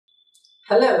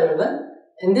Hello everyone.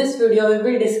 In this video we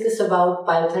will discuss about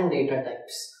Python data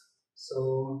types.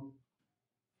 So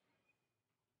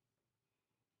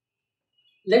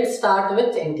let's start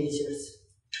with integers.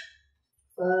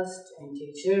 First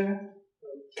integer.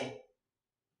 Okay.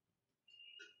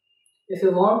 If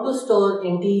you want to store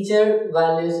integer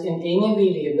values in any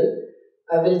variable,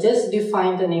 I will just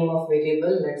define the name of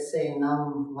variable. Let's say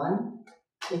num1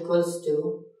 equals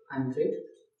to 100.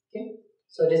 Okay.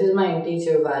 So this is my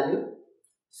integer value.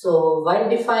 So while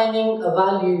defining a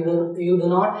value, you do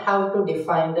not have to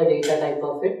define the data type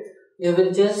of it. You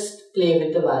will just play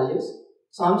with the values.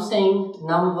 So I'm saying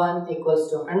num1 equals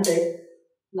to 100.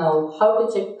 Now how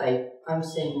to check type? I'm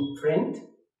saying print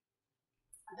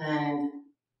and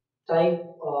type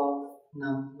of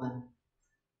num1.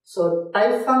 So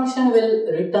type function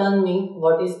will return me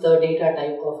what is the data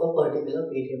type of a particular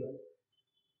variable.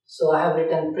 So I have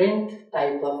written print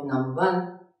type of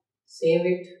num1, save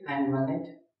it and run it.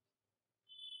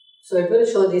 So it will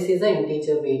show this is an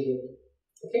integer variable.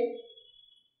 Okay.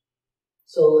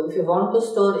 So if you want to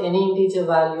store any integer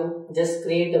value, just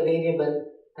create a variable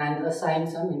and assign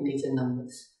some integer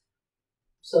numbers.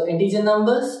 So integer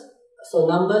numbers, so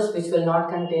numbers which will not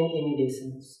contain any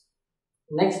decimals.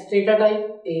 Next data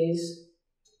type is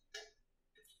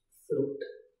float.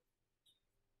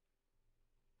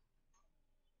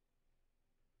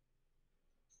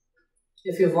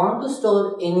 If you want to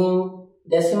store any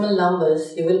decimal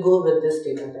numbers, you will go with this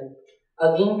data type.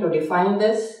 Again, to define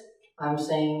this, I'm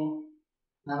saying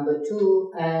number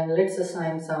 2 and let's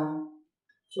assign some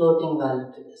floating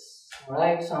value to this.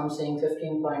 Alright, so I'm saying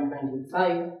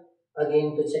 15.25.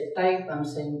 Again, to check type, I'm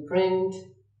saying print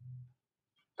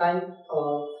type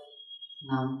of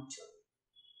num2.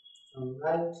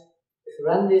 Alright, if you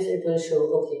run this, it will show,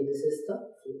 okay, this is the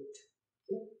float.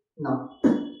 Okay. Now,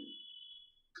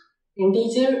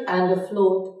 integer and the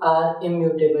float are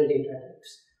immutable data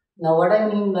types. Now what I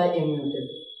mean by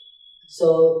immutable?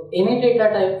 So any data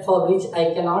type for which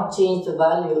I cannot change the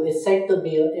value is said to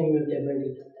be an immutable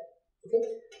data type. Okay.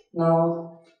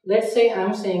 Now let's say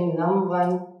I'm saying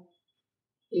num1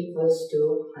 equals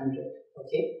to 100.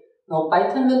 Okay. Now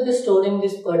Python will be storing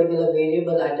this particular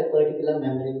variable at a particular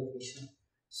memory location.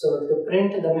 So to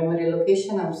print the memory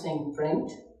location, I'm saying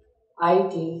print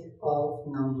id of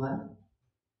num1.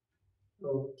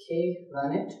 Okay,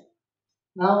 run it.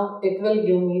 Now it will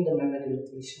give me the memory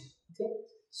location. Okay,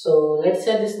 so let's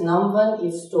say this num1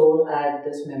 is stored at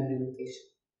this memory location.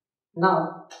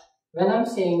 Now when I'm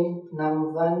saying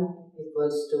num1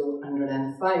 equals to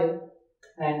 105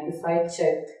 and if I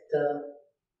check the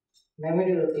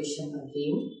memory location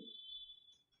again,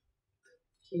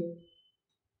 okay,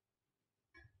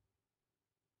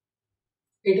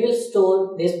 it will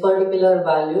store this particular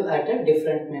value at a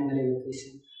different memory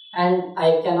location. And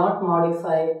I cannot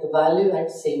modify the value at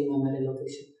same memory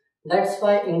location. That's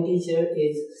why integer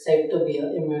is said to be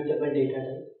an immutable data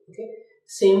type. Okay,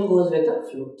 same goes with the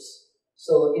floats.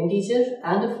 So integer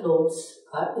and the floats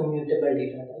are immutable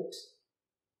data types.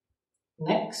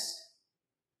 Next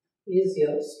is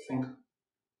your string.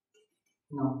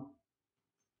 Now,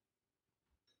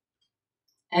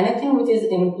 anything which is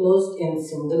enclosed in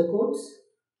single quotes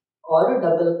or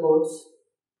double quotes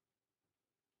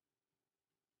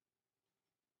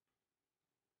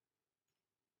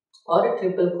or a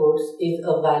triple quotes is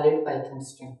a valid Python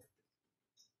string.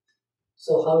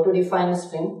 So how to define a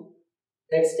string?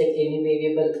 Let's take any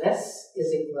variable s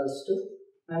is equals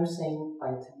to, I'm saying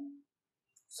Python.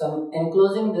 So I'm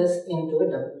enclosing this into a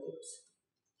double quotes.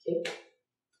 Okay.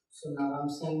 So now I'm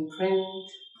saying print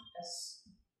s.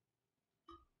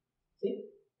 Okay.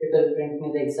 It will print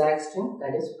me the exact string,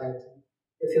 that is Python.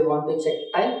 If you want to check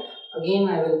type, again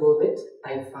I will go with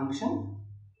type function.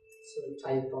 So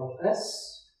type of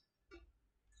s.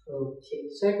 Okay,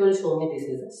 so it will show me this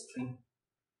is a string.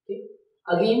 Okay.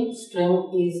 Again,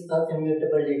 string is a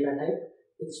immutable data type,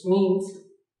 which means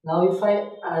now if I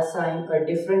assign a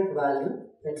different value,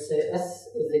 let's say s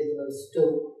is equals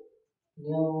to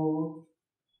new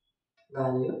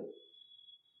value.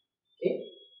 Okay.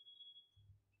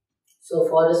 So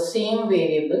for the same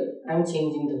variable, I'm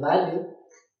changing the value.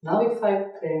 Now if I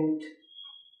print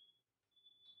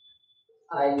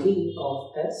id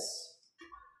of s,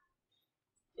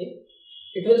 okay,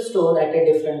 it will store at a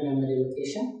different memory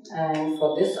location, and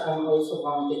for this I'm also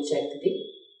going to check the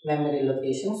memory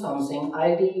location. So I'm saying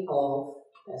id of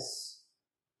s.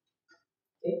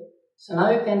 Okay, so now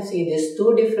you can see these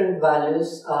two different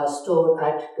values are stored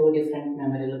at two different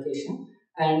memory locations,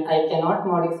 and I cannot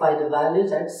modify the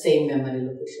values at same memory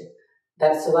location.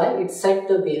 That's why it's said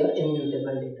to be an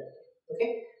immutable data type.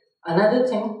 Okay, Another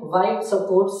thing, why it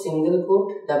supports single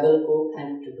quote, double quote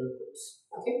and triple quotes.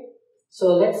 Okay,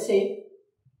 so let's say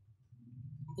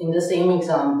in the same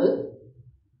example,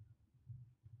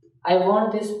 I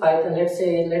want this Python, let's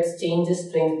change the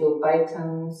string to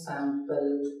Python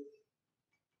sample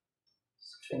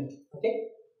string. Okay,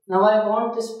 now I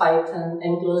want this Python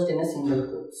enclosed in a single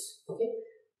quotes. Okay,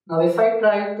 now if I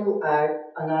try to add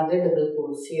another double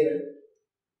quotes here,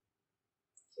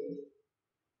 okay,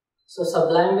 so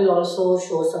Sublime will also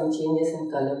show some changes in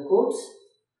color codes.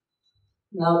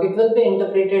 Now it will be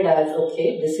interpreted as,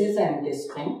 okay, this is an empty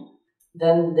string,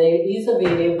 then there is a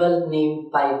variable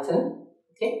named Python,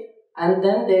 okay, and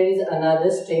then there is another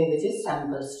string which is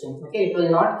sample string. Okay, it will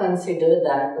not consider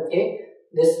that, okay,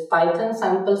 this Python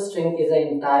sample string is an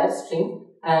entire string,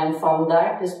 and from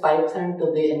that this Python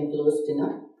to be enclosed in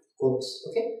a quotes.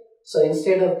 Okay, so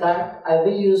instead of that, I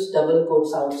will use double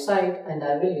quotes outside and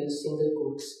I will use single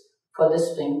quotes for the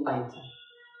string Python.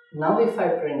 Now if I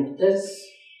print this,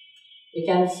 we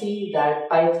can see that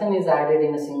Python is added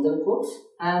in a single quotes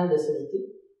and this is the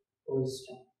whole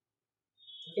string.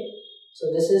 Okay,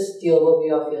 so this is the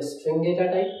overview of your string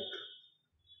data type.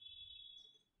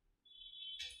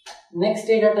 Next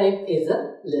data type is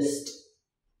a list.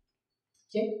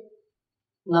 Okay,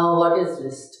 now what is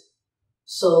list?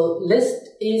 So list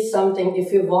is something,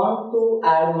 if you want to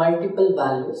add multiple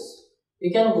values, you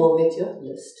can go with your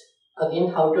list.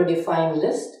 Again, how to define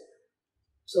list?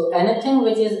 So anything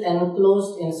which is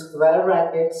enclosed in square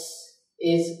brackets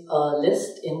is a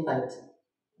list in Python.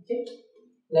 Okay,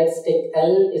 let's take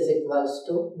L is equals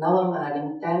to, now I'm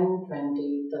adding 10,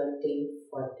 20, 30,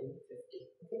 40, 50.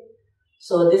 Okay,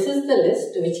 so this is the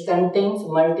list which contains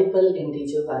multiple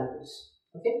integer values.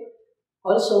 Okay,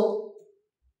 also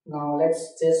now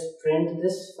let's just print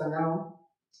this for now.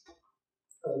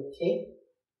 Okay,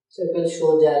 so it will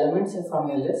show the elements from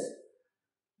your list.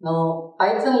 Now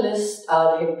Python lists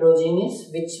are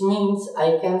heterogeneous, which means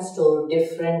I can store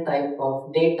different type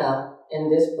of data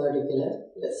in this particular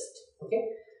list. Okay,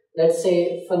 let's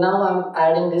say for now I'm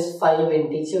adding this 5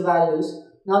 integer values.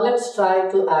 Now let's try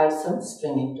to add some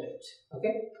string into it.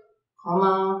 Okay,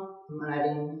 comma, I'm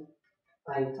adding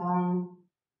Python,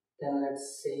 then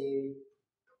let's say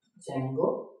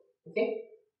Django. Okay,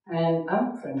 and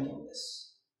I'm printing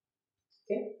this.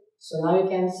 Okay, so now you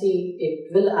can see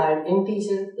it will add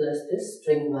integer plus this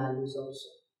string values also.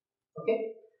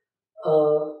 Okay,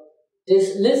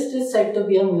 this list is said to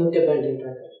be a mutable data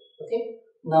type. Okay,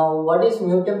 now what is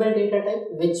mutable data type?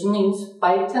 Which means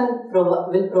Python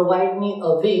will provide me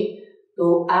a way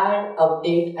to add,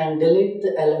 update and delete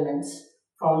the elements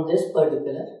from this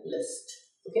particular list.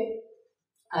 Okay,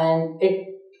 and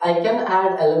I can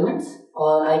add elements,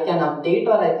 or I can update,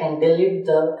 or I can delete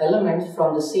the elements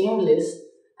from the same list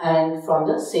and from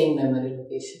the same memory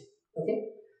location. Okay,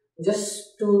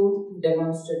 just to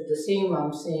demonstrate the same,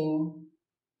 I'm saying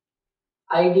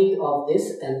ID of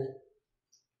this L.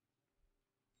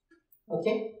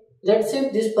 Okay, let's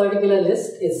say this particular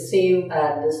list is saved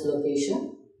at this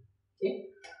location. Okay,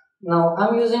 now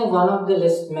I'm using one of the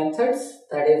list methods,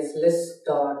 that is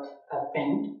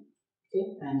list.append. Okay,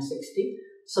 and 60.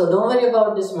 So don't worry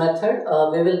about this method.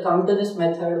 We will come to this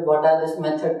method. What are this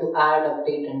method to add,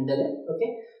 update and delete.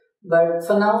 Okay, but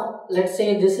for now, let's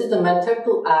say this is the method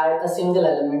to add a single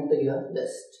element to your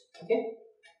list. Okay,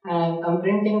 and I'm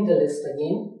printing the list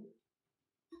again.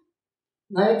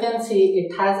 Now you can see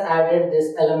it has added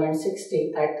this element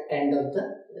 60 at end of the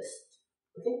list.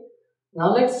 Okay,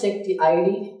 now let's check the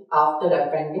ID after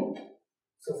appending.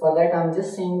 So for that, I'm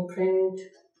just saying print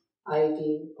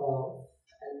ID of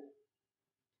L.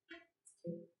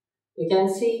 Okay, you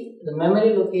can see the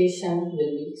memory location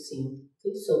will be seen.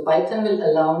 Okay, so Python will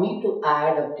allow me to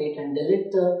add, update and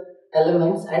delete the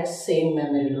elements at same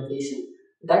memory location.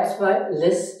 That's why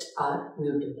lists are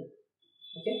mutable.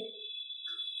 Okay,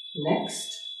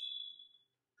 next.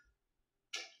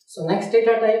 So next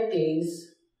data type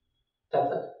is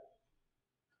tuple.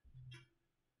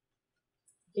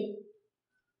 Okay,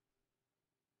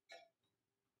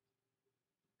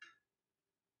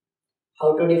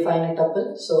 how to define a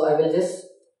tuple? So I will just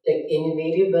take any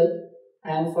variable,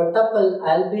 and for tuple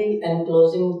I'll be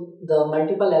enclosing the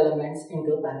multiple elements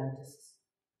into a parenthesis.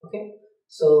 Okay,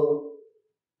 so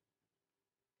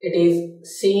it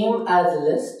is same as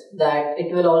list, that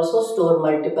it will also store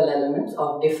multiple elements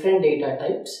of different data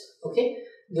types. Okay,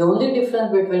 the only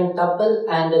difference between tuple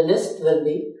and a list will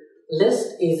be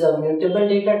list is a mutable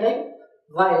data type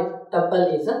while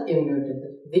tuple is a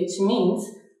immutable, which means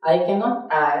I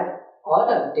cannot add or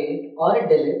update or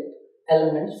delete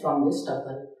elements from this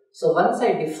tuple. So once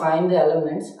I define the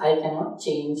elements, I cannot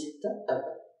change the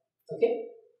tuple. Okay,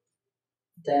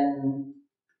 Then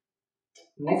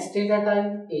next data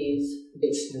type is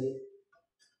dictionary.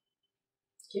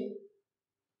 Okay.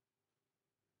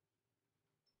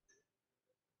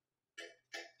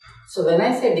 So when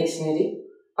I say dictionary,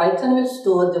 Python will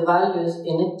store the values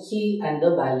in a key and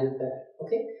the value pair.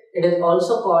 Okay. It is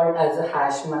also called as a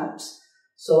hash maps.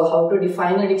 So how to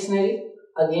define a dictionary?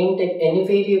 Again, take any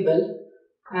variable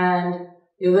and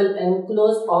you will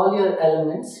enclose all your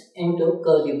elements into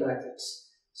curly brackets.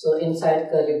 So inside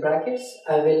curly brackets,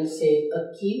 I will say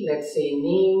a key, let's say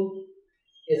name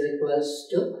is equals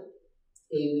to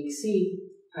ABC,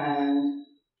 and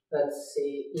let's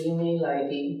say email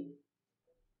ID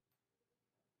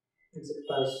is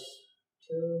equals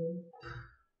to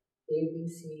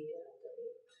ABC.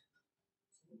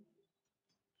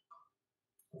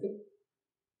 Okay.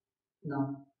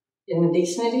 Now, in a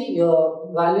dictionary,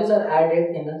 your values are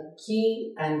added in a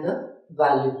key and the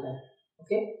value pair.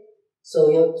 Okay.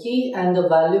 So your key and the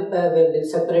value pair will be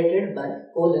separated by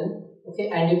colon. Okay,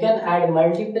 and you can add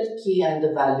multiple key and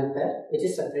the value pair which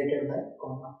is separated by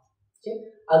comma. Okay.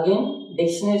 Again,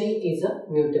 dictionary is a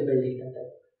mutable data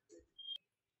type.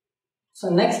 So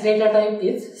next data type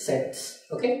is sets.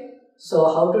 Okay. So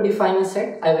how to define a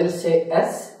set? I will say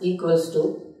S equals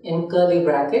to, in curly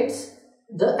brackets,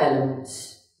 the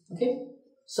elements. Okay.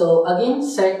 So again,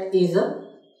 set is a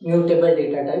mutable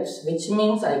data types, which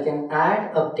means I can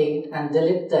add, update and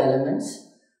delete the elements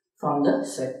from the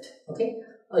set. Okay.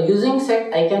 Using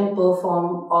set, I can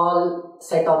perform all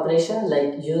set operation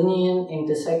like union,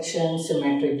 intersection,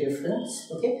 symmetric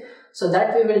difference. Okay. So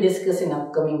that we will discuss in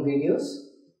upcoming videos.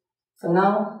 For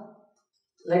now,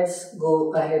 let's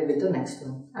go ahead with the next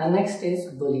one. And next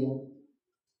is boolean.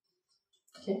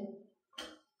 Okay.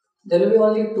 There will be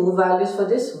only two values for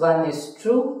this. One is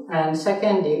true and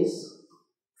second is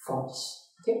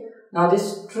false. Okay. Now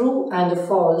this true and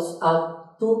false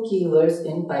are two keywords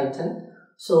in Python.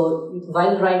 So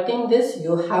while writing this,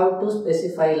 you have to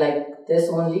specify like this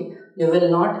only. You will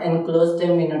not enclose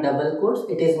them in a double quotes.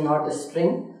 It is not a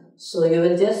string. So you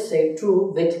will just say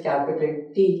true with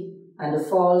capital T and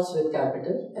false with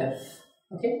capital F.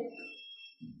 Okay.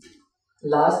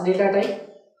 Last data type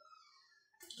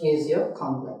is your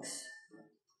complex.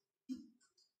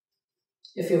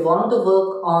 If you want to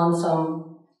work on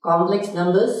some complex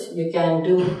numbers, you can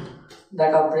do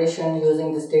that operation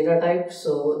using this data type.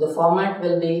 So the format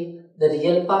will be the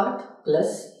real part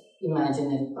plus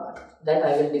imaginary part that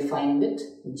I will define with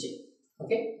J.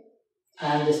 Okay.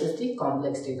 And this is the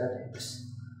complex data types.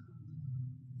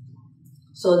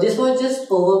 So this was just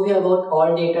overview about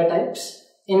all data types.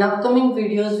 In upcoming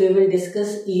videos, we will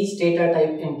discuss each data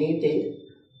type in detail.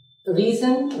 The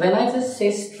reason when I just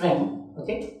say string,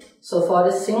 okay, so for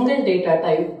a single data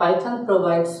type, Python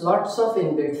provides lots of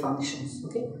inbuilt functions.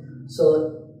 Okay,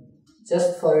 so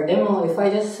just for a demo, if I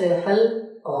just say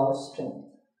help or string,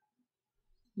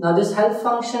 now this help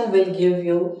function will give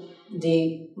you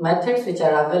the methods which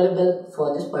are available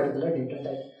for this particular data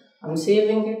type. I'm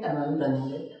saving it and I'm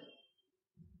running it.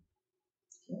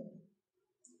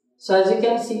 So as you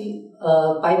can see,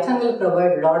 Python will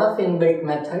provide a lot of inbuilt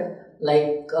method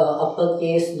like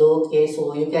uppercase, lowercase,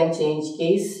 so you can change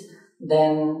case,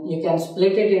 then you can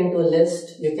split it into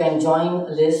list, you can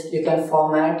join list, you can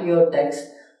format your text,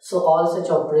 so all such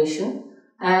operation,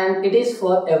 and it is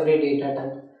for every data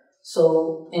type.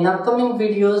 So in upcoming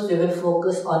videos, we will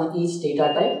focus on each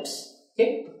data types.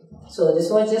 Okay, so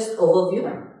this was just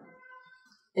overview.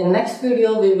 In next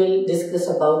video, we will discuss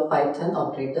about Python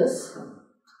operators.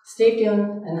 Stay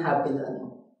tuned and happy learning.